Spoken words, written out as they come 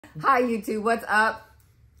Hi, YouTube. What's up?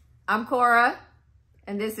 I'm Cora,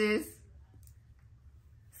 and this is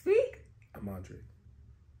Speak. I'm Andre.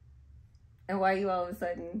 And why you all of a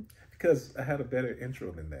sudden? Because I had a better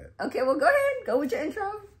intro than that. Okay, well, go ahead. Go with your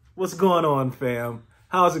intro. What's going on, fam?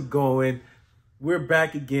 How's it going? We're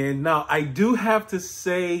back again. Now, I do have to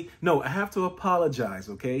say, no, I have to apologize,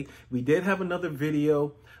 okay? We did have another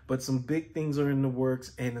video, but some big things are in the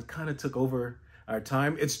works, and it kind of took over our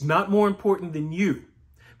time. It's not more important than you.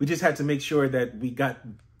 We just had to make sure that we got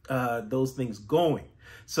those things going.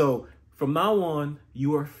 So from now on,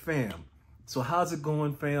 you are fam. So how's it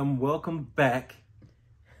going, fam? Welcome back.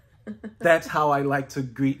 That's how I like to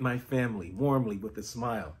greet my family, warmly with a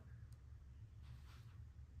smile.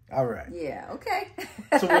 All right. Yeah, okay.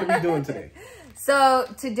 So what are we doing today? So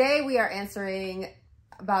today we are answering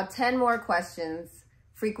about 10 more questions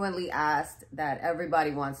frequently asked that everybody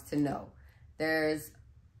wants to know. There's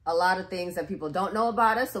a lot of things that people don't know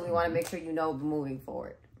about us, so we want to make sure you know moving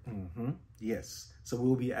forward. Yes. So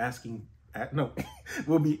we'll be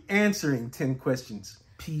we'll be answering 10 questions,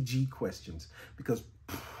 PG questions, because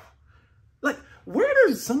like, where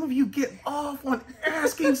does some of you get off on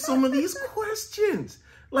asking some of these questions?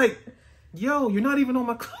 Like, yo, you're not even on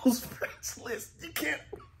my close friends list. You can't.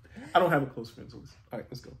 I don't have a close friends list. All right,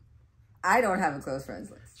 let's go. I don't have a close friends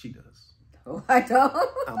list. She does. Oh, I don't?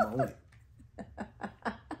 I'm on it.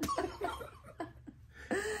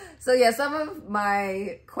 So yeah, some of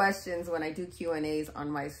my questions when I do Q&As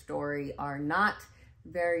on my story are not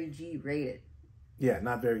very G-rated. Yeah,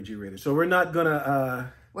 not very G-rated. So we're not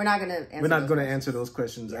gonna answer those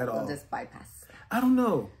questions at all. We'll just bypass. I don't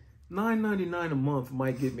know. $9.99 a month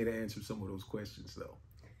might get me to answer some of those questions though.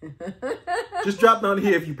 Just drop down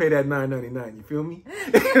here if you pay that $9.99. You feel me?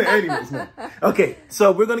 Anyways, no. Okay,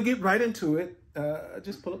 so we're gonna get right into it.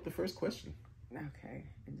 Just pull up the first question. Okay,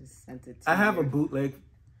 I just sent it to I have a bootleg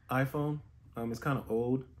iPhone. It's kind of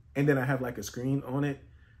old, and then I have like a screen on it,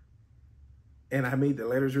 and I made the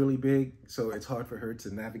letters really big, so it's hard for her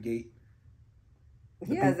to navigate.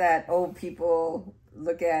 He has that old people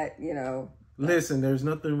look at, you know. Listen, there's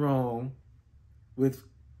nothing wrong with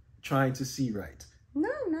trying to see right. No,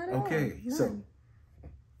 not at all. Okay, None. so.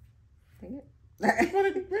 Dang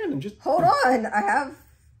It. Random, just hold on. I have.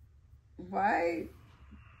 Why?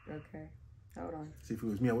 Okay, hold on. See, if it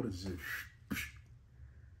was me, I would have said.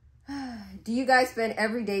 Do you guys spend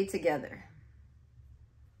every day together?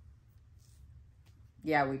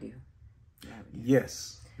 Yeah, we do.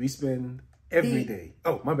 Yes, we spend every day.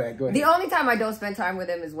 Oh, my bad. Go ahead. The only time I don't spend time with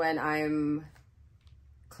him is when I'm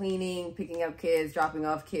cleaning, picking up kids, dropping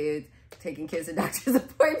off kids, taking kids to doctor's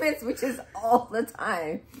appointments, which is all the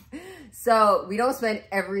time. So we don't spend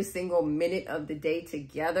every single minute of the day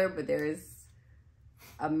together, but there is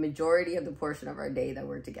a majority of the portion of our day that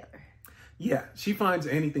we're together. Yeah, she finds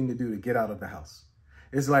anything to do to get out of the house.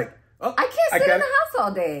 It's like, oh, I can't sit in the house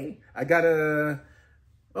all day. I got a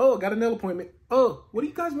nail appointment. Oh, what do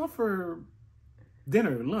you guys want for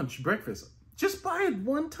dinner, lunch, breakfast? Just buy it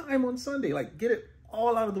one time on Sunday. Like, get it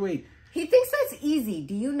all out of the way. He thinks that's easy.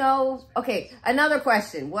 Do you know? Okay, another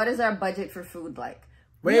question. What is our budget for food like?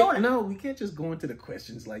 Wait, no, we can't just go into the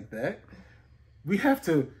questions like that. We have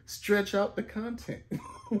to stretch out the content.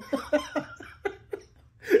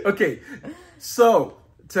 Okay, so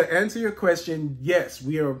to answer your question, yes,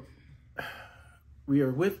 we are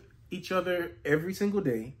with each other every single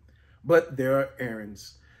day, but there are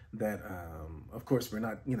errands that, of course, we're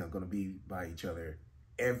not, going to be by each other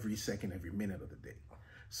every second, every minute of the day.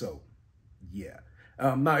 So, yeah.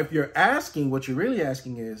 Now, if you're asking, what you're really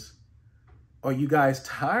asking is, are you guys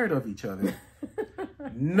tired of each other?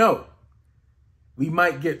 No. We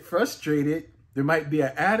might get frustrated. There might be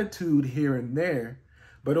an attitude here and there.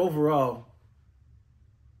 But overall,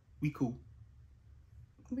 we cool.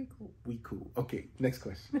 We cool. We cool. Okay, next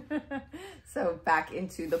question. So back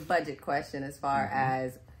into the budget question as far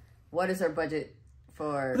as what is our budget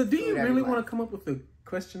for But do you really want to come up with a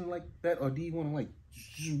question like that? Or do you want to like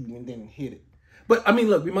and then hit it? But I mean,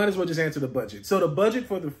 look, we might as well just answer the budget. So the budget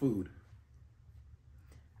for the food.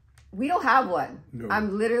 We don't have one. No.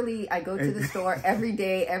 I go to the store every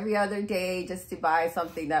day, every other day just to buy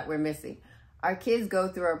something that we're missing. Our kids go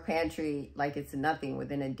through our pantry like it's nothing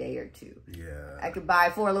within a day or two. Yeah. I could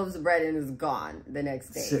buy 4 loaves of bread and it's gone the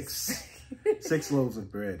next day. 6 loaves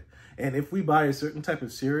of bread. And if we buy a certain type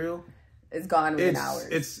of cereal, it's gone within hours.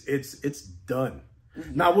 It's done.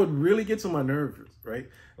 Now, what really gets on my nerves, right?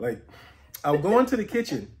 Like, I'll go into the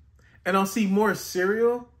kitchen and I'll see more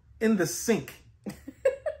cereal in the sink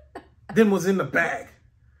than was in the bag.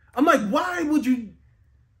 I'm like, why would you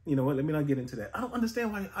You know what? Let me not get into that. I don't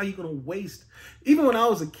understand how you're going to waste. Even when I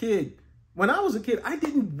was a kid, When I was a kid, I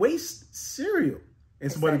didn't waste cereal.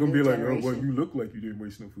 And somebody gonna be like, oh, well, you look like you didn't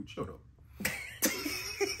waste no food. Shut up.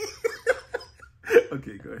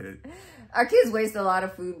 Okay, go ahead. Our kids waste a lot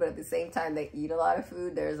of food, but at the same time, they eat a lot of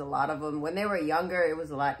food. There's a lot of them. When they were younger, it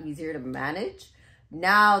was a lot easier to manage.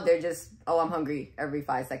 Now they're just, oh, I'm hungry every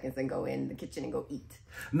 5 seconds and go in the kitchen and go eat.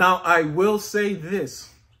 Now, I will say this.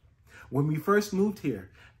 When we first moved here,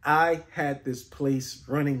 I had this place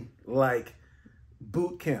running like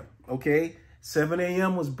boot camp, okay? 7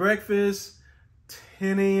 a.m. was breakfast,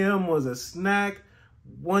 10 a.m. was a snack,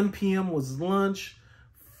 1 p.m. was lunch,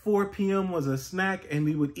 4 p.m. was a snack, and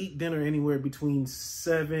we would eat dinner anywhere between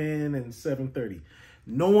 7 and 7:30.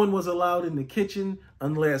 No one was allowed in the kitchen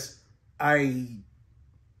unless I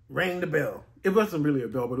rang the bell. It wasn't really a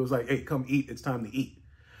bell, but it was like, hey, come eat. It's time to eat.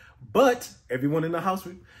 But everyone in the house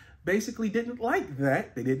basically didn't like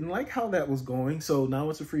that. They didn't like how that was going. So now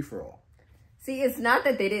it's a free-for-all. See, it's not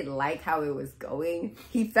that they didn't like how it was going.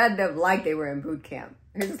 He fed them like they were in boot camp.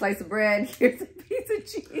 Here's a slice of bread. Here's a piece of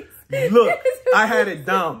cheese. Look, I had it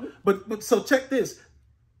down. But so check this.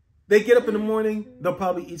 They get up in the morning, they'll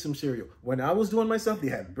probably eat some cereal. When I was doing myself, they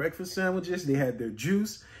had breakfast sandwiches, they had their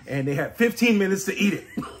juice, and they had 15 minutes to eat it.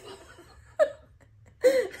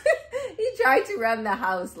 He tried to run the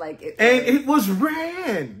house like it was. And it was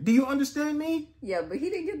ran. Do you understand me? Yeah, but he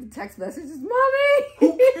didn't get the text messages, Mommy.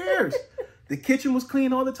 Who cares? The kitchen was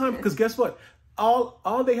clean all the time because guess what?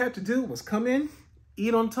 All they had to do was come in,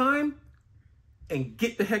 eat on time, and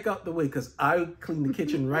get the heck out the way because I cleaned the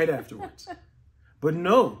kitchen right afterwards. But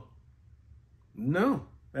no,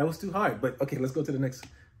 that was too hard. But okay, let's go to the next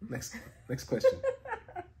question.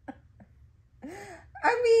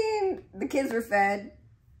 I mean, the kids were fed.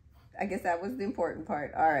 I guess that was the important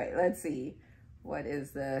part. All right, let's see. What is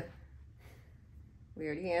the... We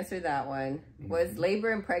already answered that one. Mm-hmm. Was labor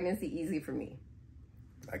and pregnancy easy for me?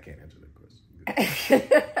 I can't answer that question.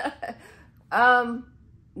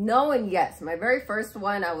 No and yes. My very first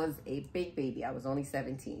one, I was a big baby. I was only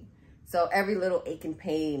 17. So every little ache and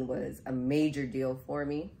pain was a major deal for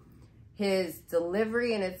me. His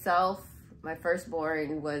delivery in itself, my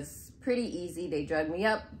firstborn, was pretty easy. They drugged me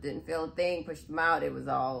up, didn't feel a thing, pushed him out. It was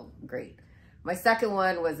all great. My second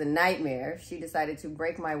one was a nightmare. She decided to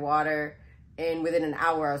break my water, and within an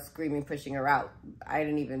hour, I was screaming, pushing her out. I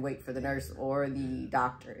didn't even wait for the nurse or the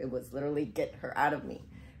doctor. It was literally get her out of me.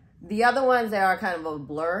 The other ones, they are kind of a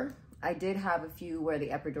blur. I did have a few where the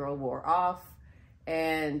epidural wore off,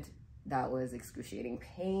 and that was excruciating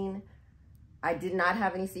pain. I did not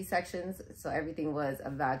have any C-sections, so everything was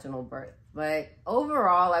a vaginal birth. But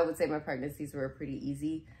overall, I would say my pregnancies were pretty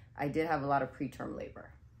easy. I did have a lot of preterm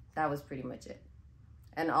labor. That was pretty much it.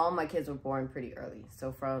 And all my kids were born pretty early.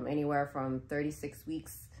 So from anywhere from 36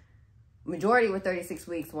 weeks, majority were 36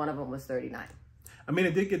 weeks, one of them was 39. I mean,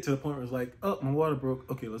 it did get to the point where it was like, oh, my water broke.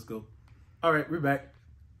 Okay, let's go. All right, we're back.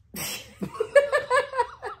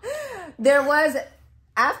 There was...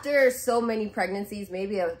 After so many pregnancies,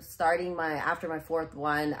 maybe after my fourth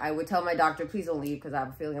one, I would tell my doctor, please don't leave because I have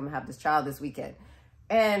a feeling I'm going to have this child this weekend.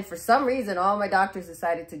 And for some reason, all my doctors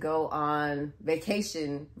decided to go on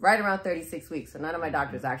vacation right around 36 weeks. So none of my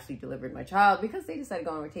doctors actually delivered my child because they decided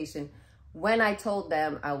to go on vacation when I told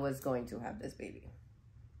them I was going to have this baby.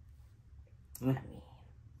 I mean,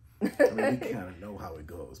 we kind of know how it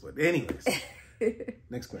goes. But anyways,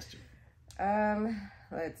 next question.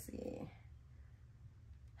 Let's see.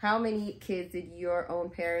 How many kids did your own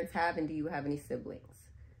parents have, and do you have any siblings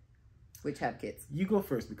which have kids? You go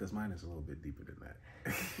first because mine is a little bit deeper than that.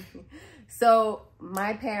 So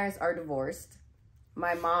my parents are divorced.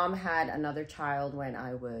 My mom had another child when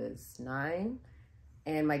I was 9,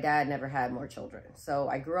 and my dad never had more children. So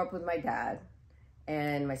I grew up with my dad,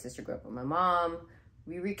 and my sister grew up with my mom.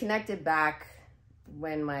 We reconnected back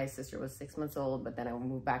when my sister was 6 months old, but then I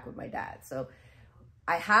moved back with my dad. So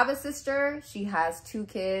I have a sister. She has 2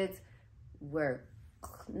 kids. We're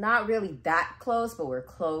not really that close, but we're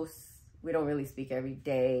close. We don't really speak every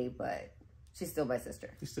day, but she's still my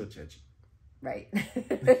sister. You're still judgy. Right.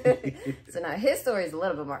 So now his story is a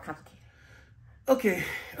little bit more complicated. Okay.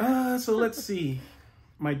 So let's see.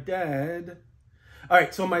 My dad. All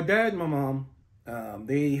right. So my dad and my mom,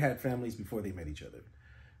 they had families before they met each other.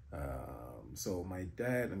 So my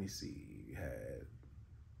dad, let me see, had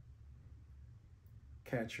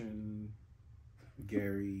Katrin,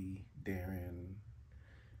 Gary, Darren,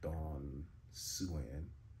 Dawn, Sue-Ann.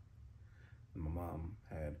 My mom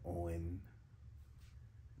had Owen.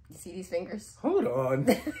 You see these fingers? Hold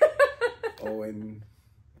on. Owen,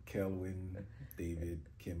 Kelvin, David,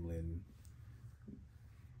 Kimlin,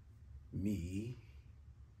 me,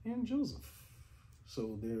 and Joseph.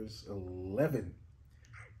 So there's 11.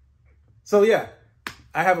 So yeah,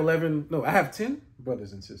 I have 11. No, I have 10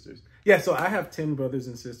 brothers and sisters. Yeah, so I have 10 brothers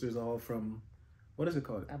and sisters, all from, what is it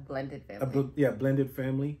called? A blended family. Blended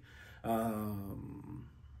family. My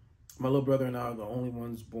little brother and I are the only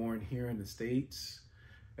ones born here in the States.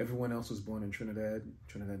 Everyone else was born in Trinidad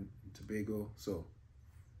and Tobago. So,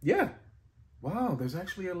 yeah. Wow, there's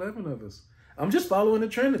actually 11 of us. I'm just following the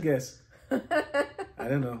trend, I guess. I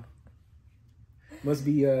don't know. Must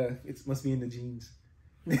be it must be in the genes.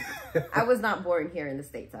 I was not born here in the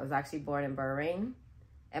States. I was actually born in Bahrain,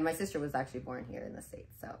 and my sister was actually born here in the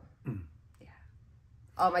States. So, yeah.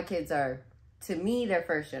 All my kids are, to me, they're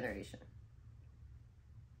first generation.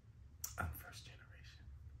 I'm first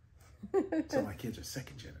generation. So my kids are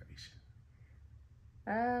second generation.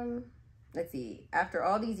 Let's see. After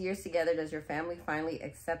all these years together, does your family finally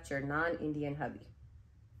accept your non-Indian hubby?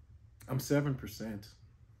 I'm 7%.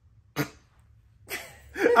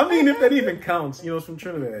 I mean, if that even counts, it's from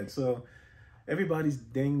Trinidad. So everybody's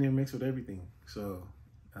dang near mixed with everything. So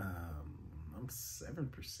I'm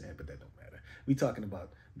 7%, but that don't matter. We talking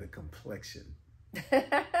about the complexion.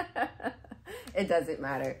 It doesn't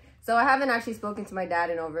matter. So I haven't actually spoken to my dad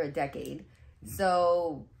in over a decade.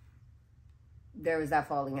 So there was that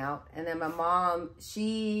falling out. And then my mom,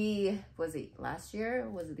 was it last year or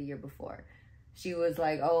was it the year before? She was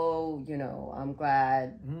like, oh, I'm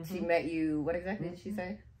glad she met you. What exactly did she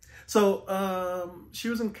say? So she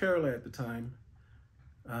was in Kerala at the time.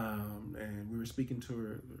 And we were speaking to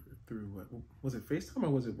her through, what was it, FaceTime or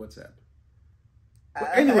was it WhatsApp?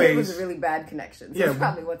 Anyways, it was a really bad connection. So yeah, it was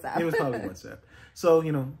probably WhatsApp. It was probably WhatsApp. So,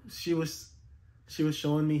 she was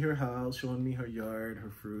showing me her house, showing me her yard, her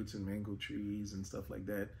fruits and mango trees and stuff like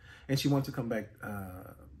that. And she wanted to come back,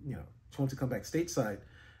 she wanted to come back stateside,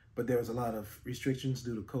 but there was a lot of restrictions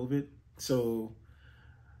due to COVID. So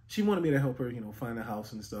she wanted me to help her, find a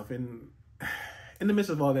house and stuff. And in the midst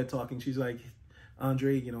of all that talking, she's like,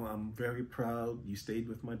 Andre, I'm very proud. You stayed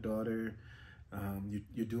with my daughter.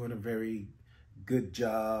 You're doing a very good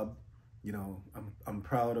job. I'm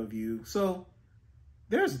proud of you. So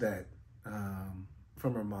there's that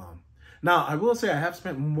from her mom. Now, I will say I have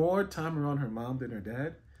spent more time around her mom than her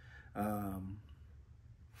dad.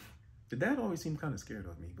 The dad always seemed kind of scared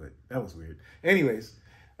of me, but that was weird. Anyways,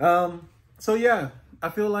 so yeah, I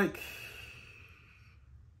feel like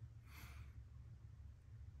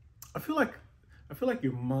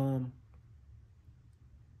your mom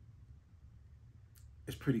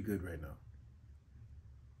is pretty good right now.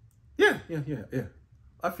 Yeah.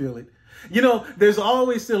 I feel it. There's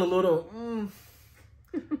always still a little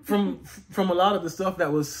from a lot of the stuff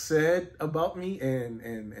that was said about me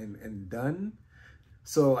and done.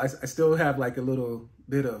 So I still have like a little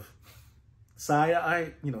bit of side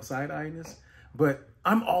eye-ness, but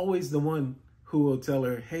I'm always the one who will tell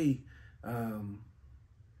her, hey, go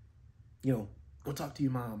talk to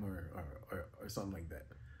your mom or something like that.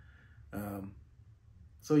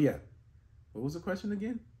 So yeah, what was the question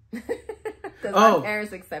again? Does my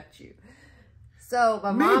parents accept you? So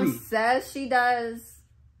my mom says she does.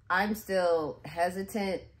 I'm still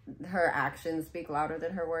hesitant. Her actions speak louder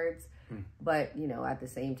than her words. But, at the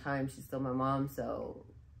same time, she's still my mom. So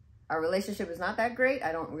our relationship is not that great.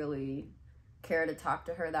 I don't really care to talk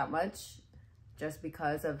to her that much just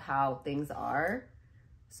because of how things are.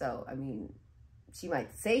 So, I mean, she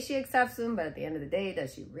might say she accepts him, but at the end of the day,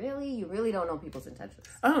 does she really? You really don't know people's intentions.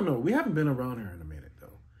 I don't know. We haven't been around her in a minute,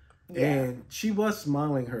 though. Yeah. And she was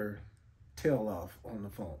smiling her tail off on the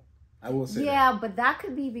phone. I will say that. But that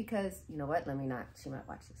could be because, you know what? She might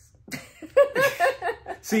watch this.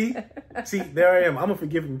 See, there I am. I'm a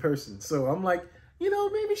forgiving person. So I'm like,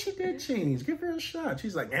 maybe she did change. Give her a shot.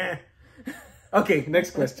 She's like, eh. Okay,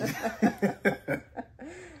 next question.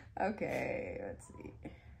 Okay, let's see.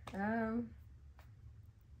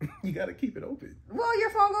 You got to keep it open. Well,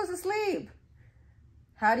 your phone goes to sleep.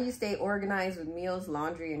 How do you stay organized with meals,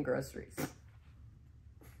 laundry, and groceries?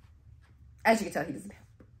 As you can tell, he doesn't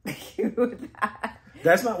help you with that.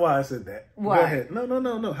 That's not why I said that. Why? Go ahead.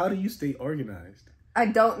 No. How do you stay organized? I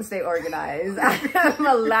don't stay organized. I'm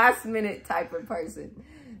a last minute type of person.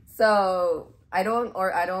 So I don't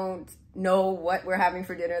know what we're having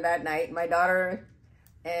for dinner that night. My daughter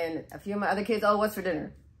and a few of my other kids, what's for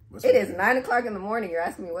dinner? It is 9 o'clock in the morning. You're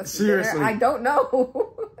asking me what's for dinner? I don't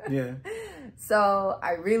know. Yeah. So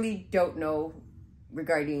I really don't know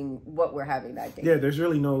regarding what we're having that day. Yeah, there's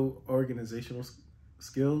really no organizational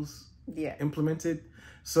skills implemented.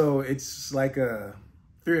 So it's like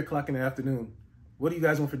 3 o'clock in the afternoon. What do you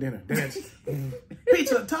guys want for dinner? Dance.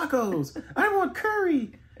 Pizza, tacos. I want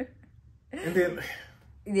curry. And then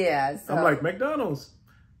so I'm like, McDonald's.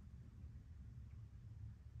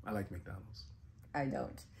 I like McDonald's. I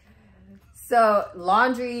don't. So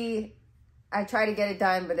laundry, I try to get it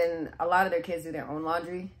done, but then a lot of their kids do their own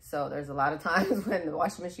laundry. So there's a lot of times when the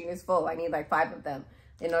washing machine is full. I need like 5 of them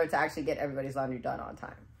in order to actually get everybody's laundry done on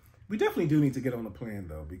time. We definitely do need to get on a plan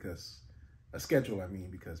though, because a schedule,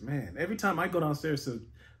 because man, every time I go downstairs to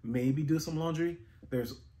maybe do some laundry,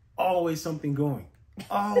 there's always something going.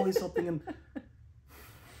 Always something in.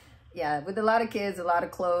 Yeah, with a lot of kids, a lot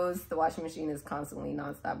of clothes, the washing machine is constantly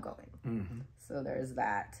nonstop going. Mm-hmm. So there's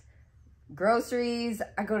that. Groceries,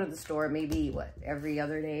 I go to the store maybe, every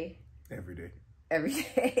other day? Every day. Every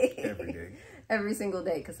day. Every day. Every single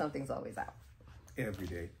day, because something's always out. Every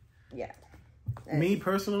day. Yeah. Me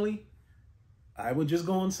personally, I would just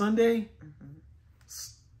go on Sunday,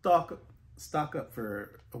 stock up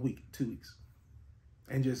for a week, 2 weeks,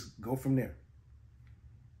 and just go from there.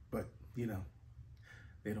 But, you know,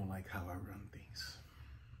 they don't like how I run things.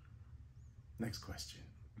 Next question.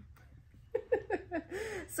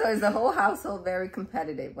 So is the whole household very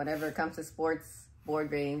competitive whenever it comes to sports, board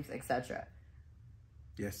games, etc.?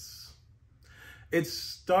 Yes. It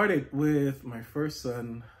started with my first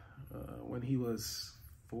son when he was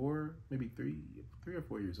 4, maybe 3 or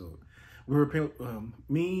 4 years old. We were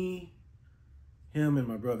me, him, and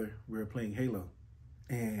my brother. We were playing Halo,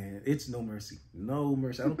 and it's no mercy, no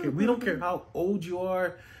mercy. I don't care. We don't care how old you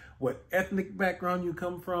are, what ethnic background you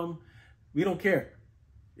come from. We don't care.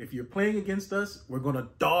 If you're playing against us, we're gonna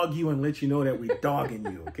dog you and let you know that we're dogging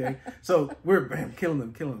you. Okay, so we're killing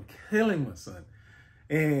my son,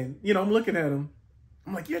 and you know I'm looking at him.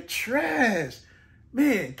 I'm like, you're trash,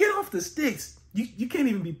 man. Get off the sticks. You can't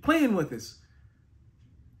even be playing with us.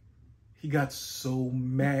 He got so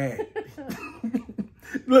mad.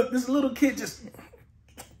 Look, this little kid just...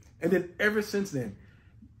 And then ever since then,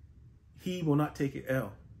 he will not take an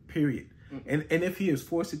L, period. And if he is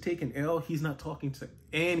forced to take an L, he's not talking to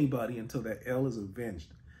anybody until that L is avenged.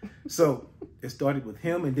 So it started with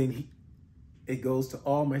him, and then it goes to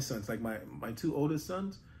all my sons. Like my 2 oldest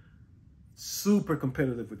sons, super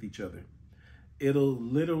competitive with each other. It'll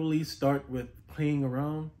literally start with playing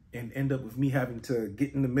around and end up with me having to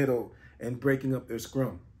get in the middle and breaking up their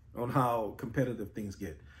scrum on how competitive things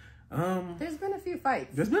get. There's been a few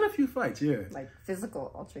fights. There's been a few fights, yeah. Like physical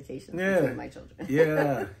altercations between my children.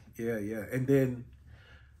 Yeah. And then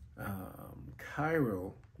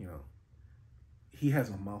Cairo, you know, he has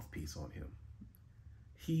a mouthpiece on him.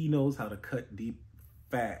 He knows how to cut deep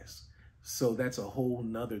fast. So that's a whole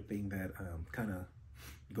nother thing that kind of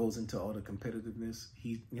goes into all the competitiveness.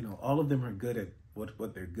 You know, all of them are good at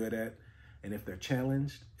what they're good at. And if they're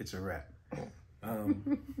challenged, it's a wrap.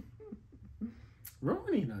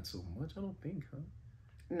 Romani, not so much, I don't think, huh?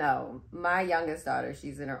 No, my youngest daughter,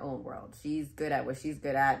 she's in her own world. She's good at what she's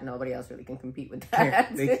good at. Nobody else really can compete with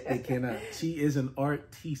that. They cannot. She is an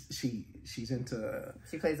artiste. She's into...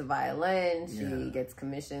 She plays the violin. She gets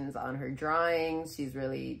commissions on her drawings. She's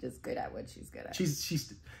really just good at what she's good at.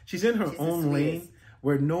 She's in her own lane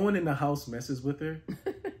where no one in the house messes with her.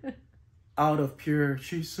 Out of pure,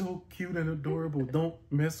 she's so cute and adorable. Don't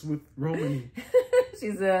mess with Romani.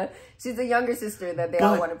 She's a younger sister that they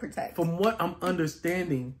all want to protect. From what I'm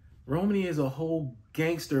understanding, Romani is a whole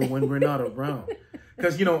gangster when we're not around.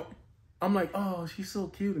 Because, you know, I'm like, oh, she's so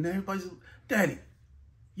cute. And then everybody's like, Daddy,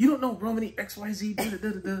 you don't know Romani XYZ,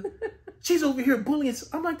 da-da-da-da-da. She's over here bullying.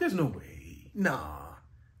 I'm like, there's no way. Nah.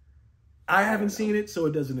 I haven't seen it, so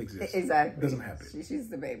it doesn't exist. Exactly. It doesn't happen. She's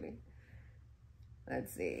the baby.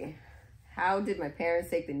 Let's see. How did my parents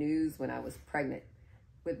take the news when I was pregnant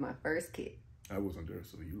with my first kid? I wasn't there,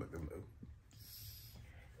 so you let them know.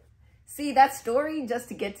 See, that story, just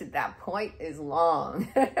to get to that point, is long.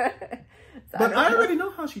 But I already know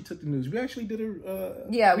how she took the news. We actually did a...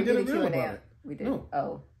 yeah, we did a Q&A. We did. No.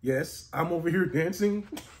 Oh. Yes, I'm over here dancing.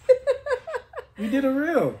 We did a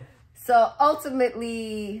reel. So,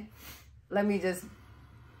 ultimately, let me just...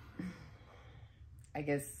 I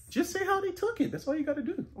guess... Just say how they took it. That's all you got to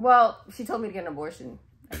do. Well, she told me to get an abortion.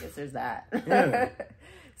 I guess there's that. Yeah.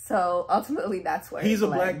 So ultimately, that's where he's a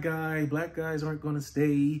black guy. Black guys aren't going to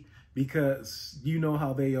stay because you know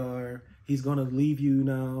how they are. He's going to leave you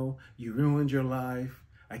now. You ruined your life.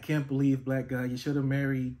 I can't believe, black guy, you should have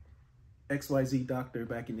married XYZ doctor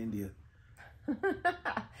back in India.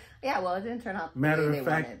 Yeah, well, it didn't turn out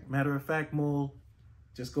Matter of fact, Mole,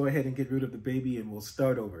 just go ahead and get rid of the baby and we'll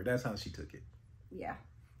start over. That's how she took it. Yeah.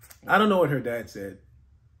 I don't know what her dad said.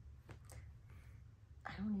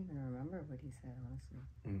 I don't even remember what he said, honestly.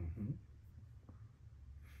 Mm-hmm.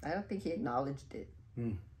 I don't think he acknowledged it.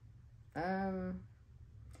 Mm.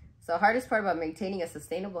 So hardest part about maintaining a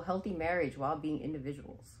sustainable, healthy marriage while being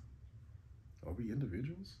individuals. Are we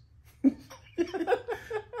individuals?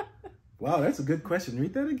 Wow, that's a good question.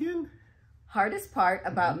 Read that again. Hardest part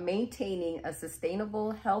about maintaining a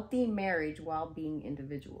sustainable, healthy marriage while being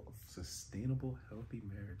individuals. Sustainable, healthy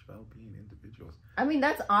marriage while being individuals. I mean,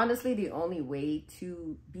 that's honestly the only way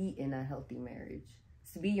to be in a healthy marriage.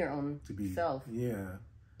 Is to be your own self. Yeah.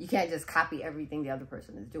 You can't just copy everything the other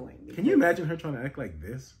person is doing. Can you imagine her trying to act like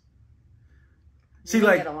this? See,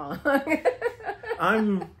 like, get along.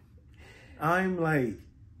 I'm like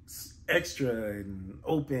extra and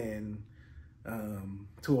open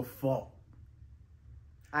to a fault.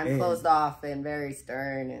 I'm closed off and very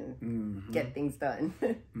stern and get things done.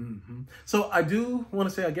 So I do want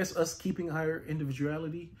to say, I guess us keeping our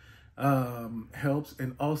individuality helps.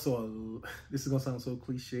 And also, this is going to sound so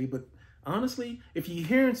cliche, but honestly, if you're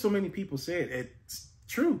hearing so many people say it, it's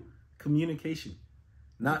true. Communication.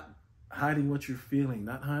 Not hiding what you're feeling,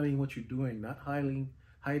 not hiding what you're doing, not hiding,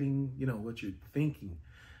 what you're thinking.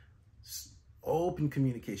 Open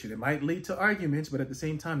communication. It might lead to arguments, but at the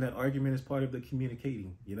same time, that argument is part of the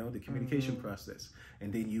communicating, the communication process.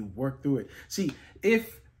 And then you work through it. See,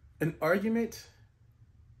 if an argument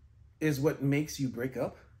is what makes you break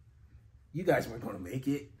up, you guys weren't going to make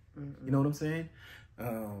it. You know what I'm saying?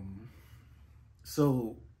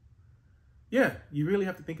 So, yeah, you really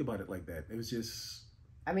have to think about it like that. It was just...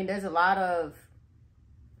 I mean, there's a lot of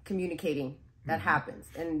communicating that happens.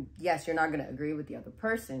 And yes, you're not going to agree with the other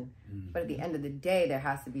person. But at the end of the day, there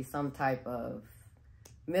has to be some type of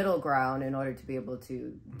middle ground in order to be able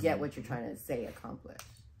to get what you're trying to say accomplished.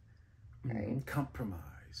 Right?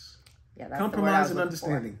 Compromise. Yeah, that's compromise and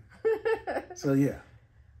understanding. So, yeah.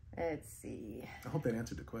 Let's see. I hope that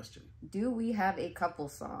answered the question. Do we have a couple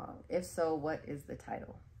song? If so, what is the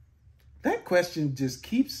title? That question just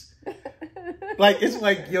keeps... like, it's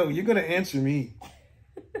like, yo, you're going to answer me.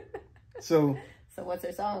 So what's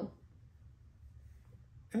her song?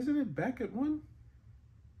 Isn't it Back at One?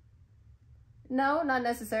 No, not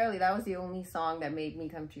necessarily. That was the only song that made me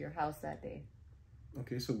come to your house that day.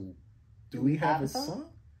 Okay, so do we have a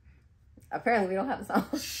song? Apparently we don't have a song.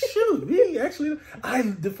 Shoot, we actually...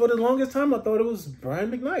 for the longest time, I thought it was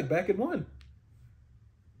Brian McKnight, Back at One.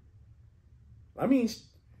 I mean,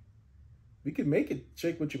 we could make it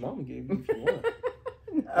Shake What Your Mama Gave You if you want.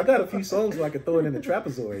 No. I got a few songs where I could throw it in the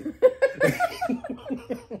trapezoid.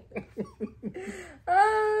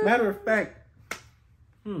 Matter of fact,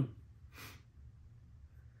 I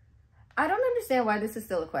don't understand why this is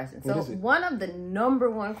still a question. So one of the number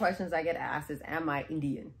one questions I get asked is, am I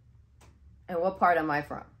Indian? And what part am I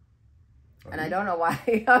from? And I don't know why.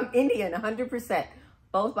 I'm Indian, 100%.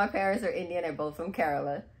 Both my parents are Indian. They're both from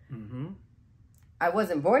Kerala. I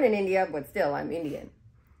wasn't born in India, but still, I'm Indian.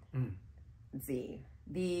 Let's see.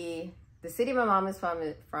 The city my mom is from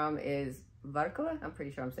is Varkala. I'm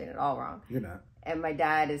pretty sure I'm saying it all wrong. You're not. And my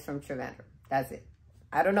dad is from Trivandrum. That's it.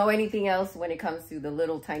 I don't know anything else when it comes to the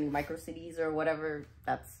little tiny micro cities or whatever.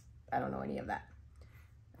 I don't know any of that.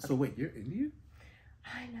 So wait, you're Indian?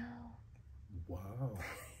 I know. Wow.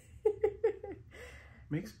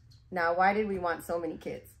 Makes sense. Now, why did we want so many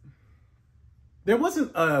kids? There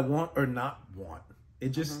wasn't a want or not want. It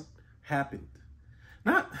just happened.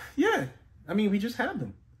 I mean, we just had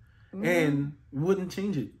them. And wouldn't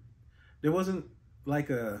change it. There wasn't like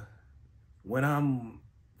when I'm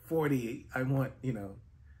 40, I want,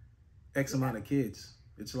 X amount of kids.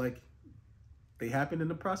 It's like they happened in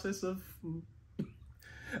the process of...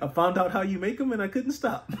 I found out how you make them and I couldn't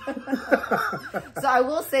stop. So I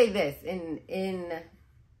will say this. In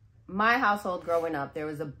my household growing up, there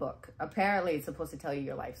was a book. Apparently, it's supposed to tell you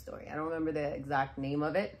your life story. I don't remember the exact name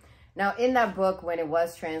of it. Now, in that book, when it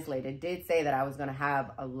was translated, it did say that I was going to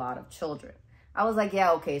have a lot of children. I was like,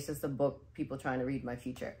 yeah, okay, it's just a book, people trying to read my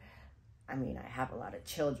future. I mean, I have a lot of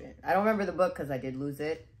children. I don't remember the book because I did lose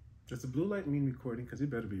it. Does the blue light mean recording? Because it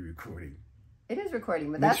better be recording. It is recording,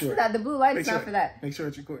 but the blue light is not for that. Make sure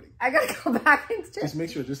it's recording. I got to go back and check. Just make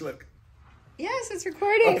sure, just look. Yes, it's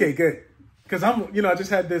recording. Okay, good. Because I just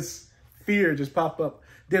had this fear just pop up.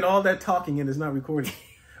 Did all that talking and it's not recording.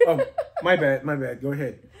 Oh, my bad. Go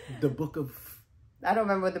ahead. The book of... I don't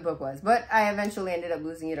remember what the book was, but I eventually ended up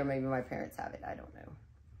losing it, or maybe my parents have it. I don't know.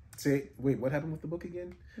 Wait, what happened with the book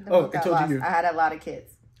again? It told you. I had a lot of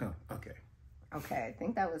kids. Oh, okay. Okay, I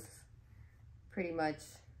think that was pretty much...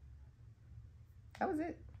 That was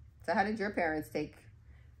it. So how did your parents take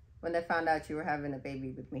when they found out you were having a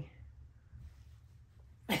baby with me?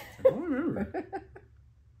 I don't remember.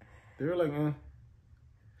 They were like,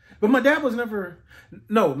 But my dad was never...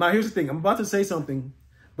 No, now here's the thing. I'm about to say something,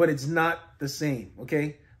 but it's not the same,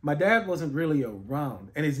 okay? My dad wasn't really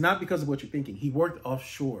around, and it's not because of what you're thinking. He worked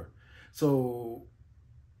offshore. So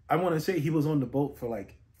I want to say he was on the boat for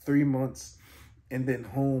like 3 months and then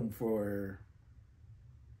home for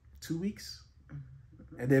 2 weeks,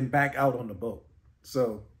 and then back out on the boat.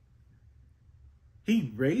 So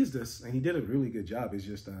he raised us, and he did a really good job. It's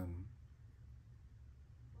just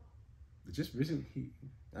really,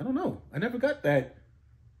 I don't know. I never got that.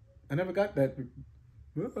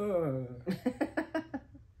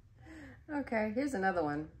 Okay, here's another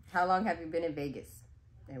one. How long have you been in Vegas?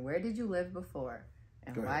 And where did you live before?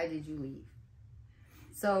 And why did you leave?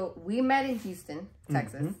 So we met in Houston,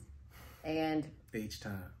 Texas. And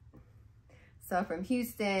H-time. So from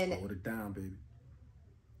Houston, hold it down, baby.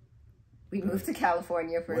 We moved to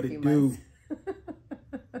California for a few months.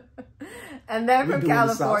 And then from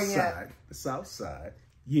California, the South Side.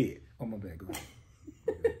 Yeah. Oh, my bad. Go ahead.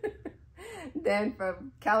 Then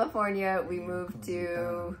from California, we moved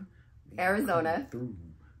to Arizona.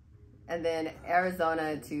 And then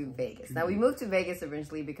Arizona to Vegas. Now, we moved to Vegas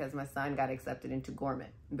eventually because my son got accepted into Gorman,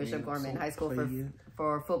 Bishop Gorman High School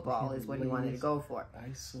for football is what he wanted to go for.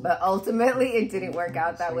 But ultimately, it didn't work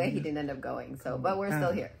out that way. He didn't end up going. So, but we're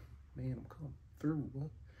still here. Man, I'm coming through. What?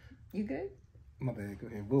 You good? My bad. Go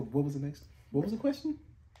ahead. What was the next? What was the question?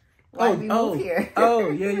 Why we moved here?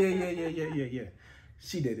 Yeah.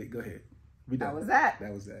 She did it. Go ahead. We done. That was that.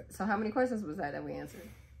 That was that. So how many questions was that we answered?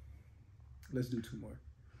 Let's do 2 more.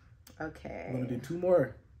 Okay. I'm gonna do 2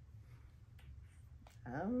 more.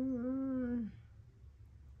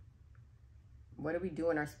 What do we do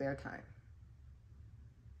in our spare time?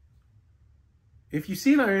 If you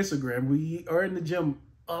see in our Instagram, we are in the gym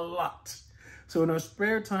a lot. So in our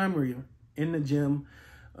spare time, we're in the gym.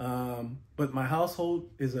 But my household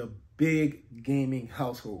is a big gaming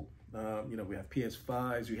household. You know, we have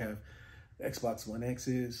PS5s, we have Xbox One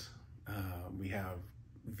X's, we have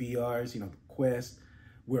VRs, you know, the Quest.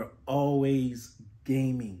 We're always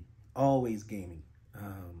gaming,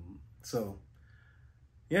 So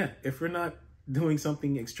yeah, if we're not doing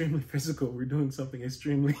something extremely physical, we're doing something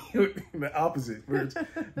extremely the opposite. We're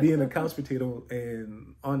being a couch potato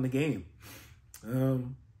and on the game.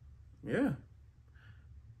 Yeah.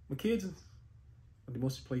 My kids, they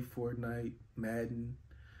mostly play Fortnite, Madden,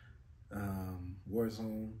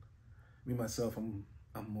 Warzone. Me, myself, I'm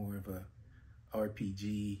more of a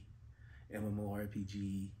RPG,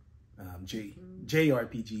 MMORPG,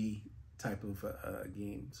 JRPG type of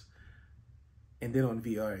games. And then on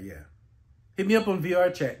VR, yeah. Hit me up on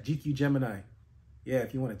VR chat, GQ Gemini. Yeah,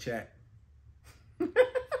 if you want to chat.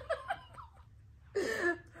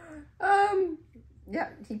 Yeah,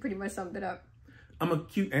 he pretty much summed it up. I'm a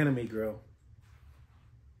cute anime girl.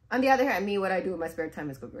 On the other hand, me, what I do in my spare time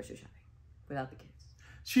is go grocery shopping without the kids.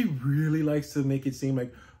 She really likes to make it seem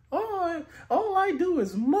like, oh, all I do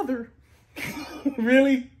is mother.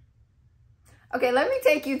 Really? Okay, let me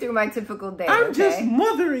take you through my typical day. I'm just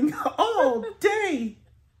mothering all day.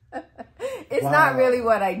 It's not really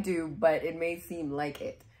what I do, but it may seem like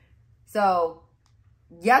it. So,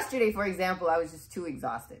 yesterday, for example, I was just too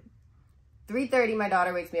exhausted. 3:30, my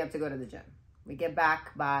daughter wakes me up to go to the gym. We get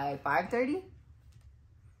back by 5:30.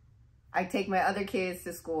 I take my other kids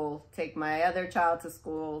to school, take my other child to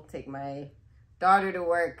school, take my daughter to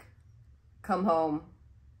work, come home,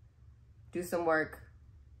 do some work,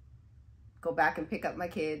 go back and pick up my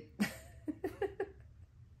kid.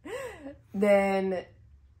 Then,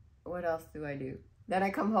 what else do I do? Then I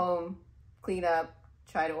come home, clean up,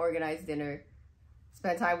 try to organize dinner,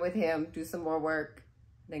 spend time with him, do some more work,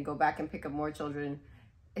 then go back and pick up more children.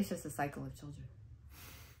 It's just a cycle of children.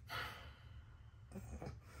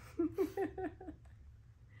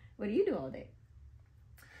 What do you do all day?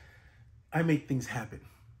 I make things happen.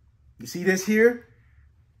 You see this here?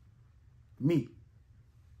 Me.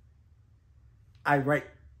 I write.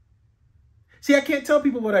 See, I can't tell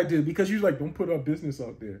people what I do because you're like, don't put our business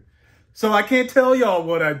out there. So I can't tell y'all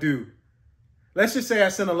what I do. Let's just say I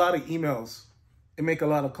send a lot of emails and make a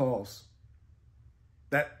lot of calls.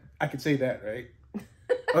 That I could say that, right?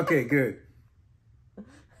 Okay, good.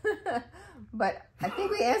 But I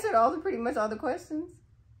think we answered pretty much all the questions.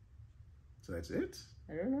 So that's it?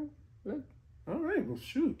 I don't know. Look. All right, well,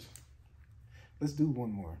 shoot. Let's do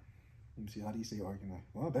one more. Let me see. How do you say argument?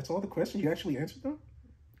 Wow, that's all the questions? You actually answered them?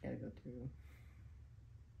 Gotta go through.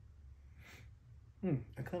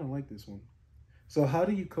 I kind of like this one. So how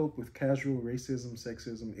do you cope with casual racism,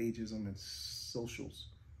 sexism, ageism, and socials?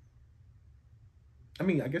 I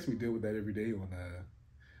mean, I guess we deal with that every day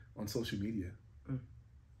on social media.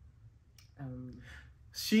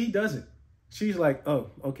 She doesn't. She's like, oh,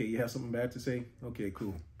 okay, you have something bad to say? Okay,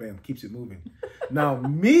 cool. Bam, keeps it moving. Now,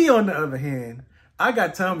 me, on the other hand, I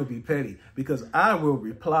got time to be petty because I will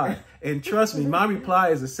reply. And trust me, my reply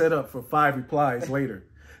is a setup for 5 replies later.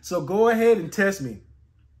 So go ahead and test me.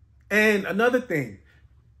 And another thing,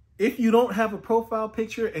 if you don't have a profile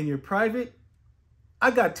picture and you're private,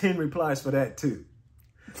 I got 10 replies for that too.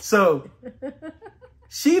 So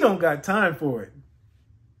she don't got time for it,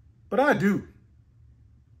 but I do.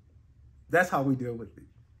 That's how we deal with it.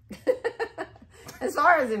 As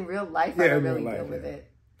far as in real life, I don't really deal with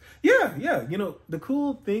it. Yeah, yeah. You know, the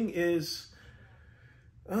cool thing is,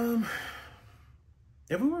 everywhere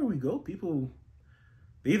we go, people,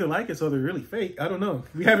 they either like us or they're really fake. I don't know.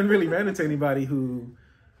 We haven't really ran into anybody who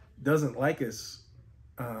doesn't like us.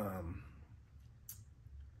 I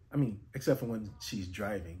mean, except for when she's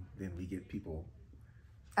driving, then we get people.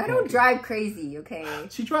 I don't drive crazy, okay?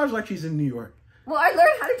 She drives like she's in New York. Well, I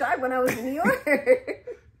learned how to drive when I was in New York.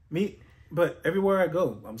 But everywhere I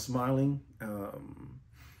go, I'm smiling.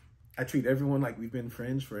 I treat everyone like we've been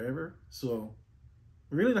friends forever. So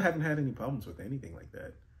really, I haven't had any problems with anything like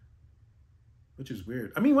that, which is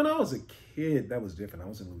weird. I mean, when I was a kid, that was different. I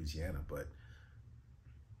was in Louisiana, but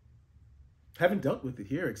haven't dealt with it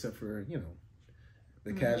here except for, you know,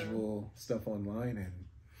 the casual stuff online and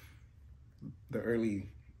the early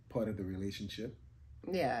part of the relationship.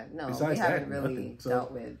 Yeah, no, Besides we haven't that, really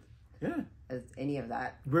dealt with any of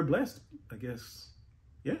that. We're blessed, I guess.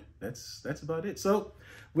 Yeah, that's about it. So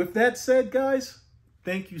with that said, guys,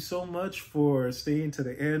 thank you so much for staying to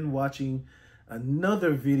the end, watching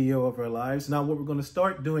another video of our lives. Now, what we're going to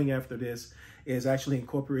start doing after this is actually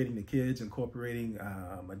incorporating the kids, incorporating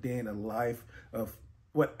a day in the life of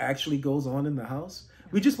what actually goes on in the house.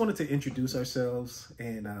 We just wanted to introduce ourselves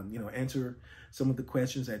and, you know, answer some of the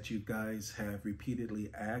questions that you guys have repeatedly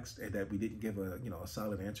asked and that we didn't give a, you know, a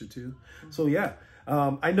solid answer to. So, yeah,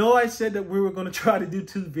 I know I said that we were going to try to do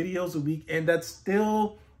 2 videos a week, and that's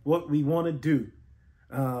still what we want to do.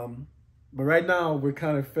 But right now, we're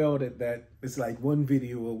kind of felt that it's like 1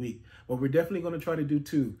 video a week. But we're definitely going to try to do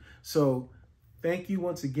 2. So thank you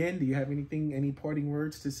once again. Do you have any parting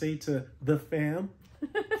words to say to the fam?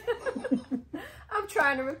 I'm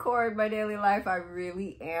trying to record my daily life. I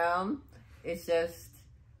really am. It's just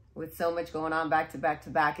with so much going on back to back to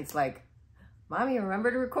back. It's like, Mommy,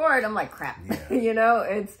 remember to record. I'm like, crap. Yeah. You know,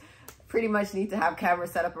 it's pretty much need to have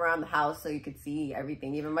cameras set up around the house so you could see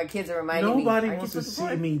everything. Even my kids are reminding me. Nobody wants to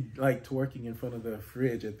see me like twerking in front of the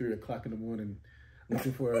fridge at 3 o'clock in the morning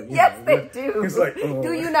looking for a, yes, they do. It's like, oh.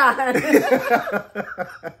 Do you not?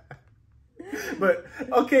 But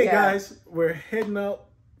okay, guys, we're heading out.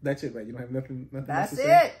 That's it, right? You don't have nothing That's else to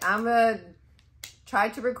say? it. I'm going to try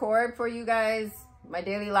to record for you guys, my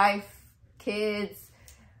daily life, kids.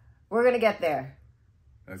 We're going to get there.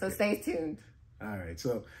 Okay. So stay tuned. All right.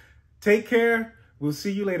 So take care. We'll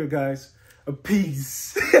see you later, guys.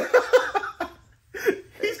 Peace.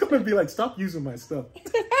 He's going to be like, stop using my stuff.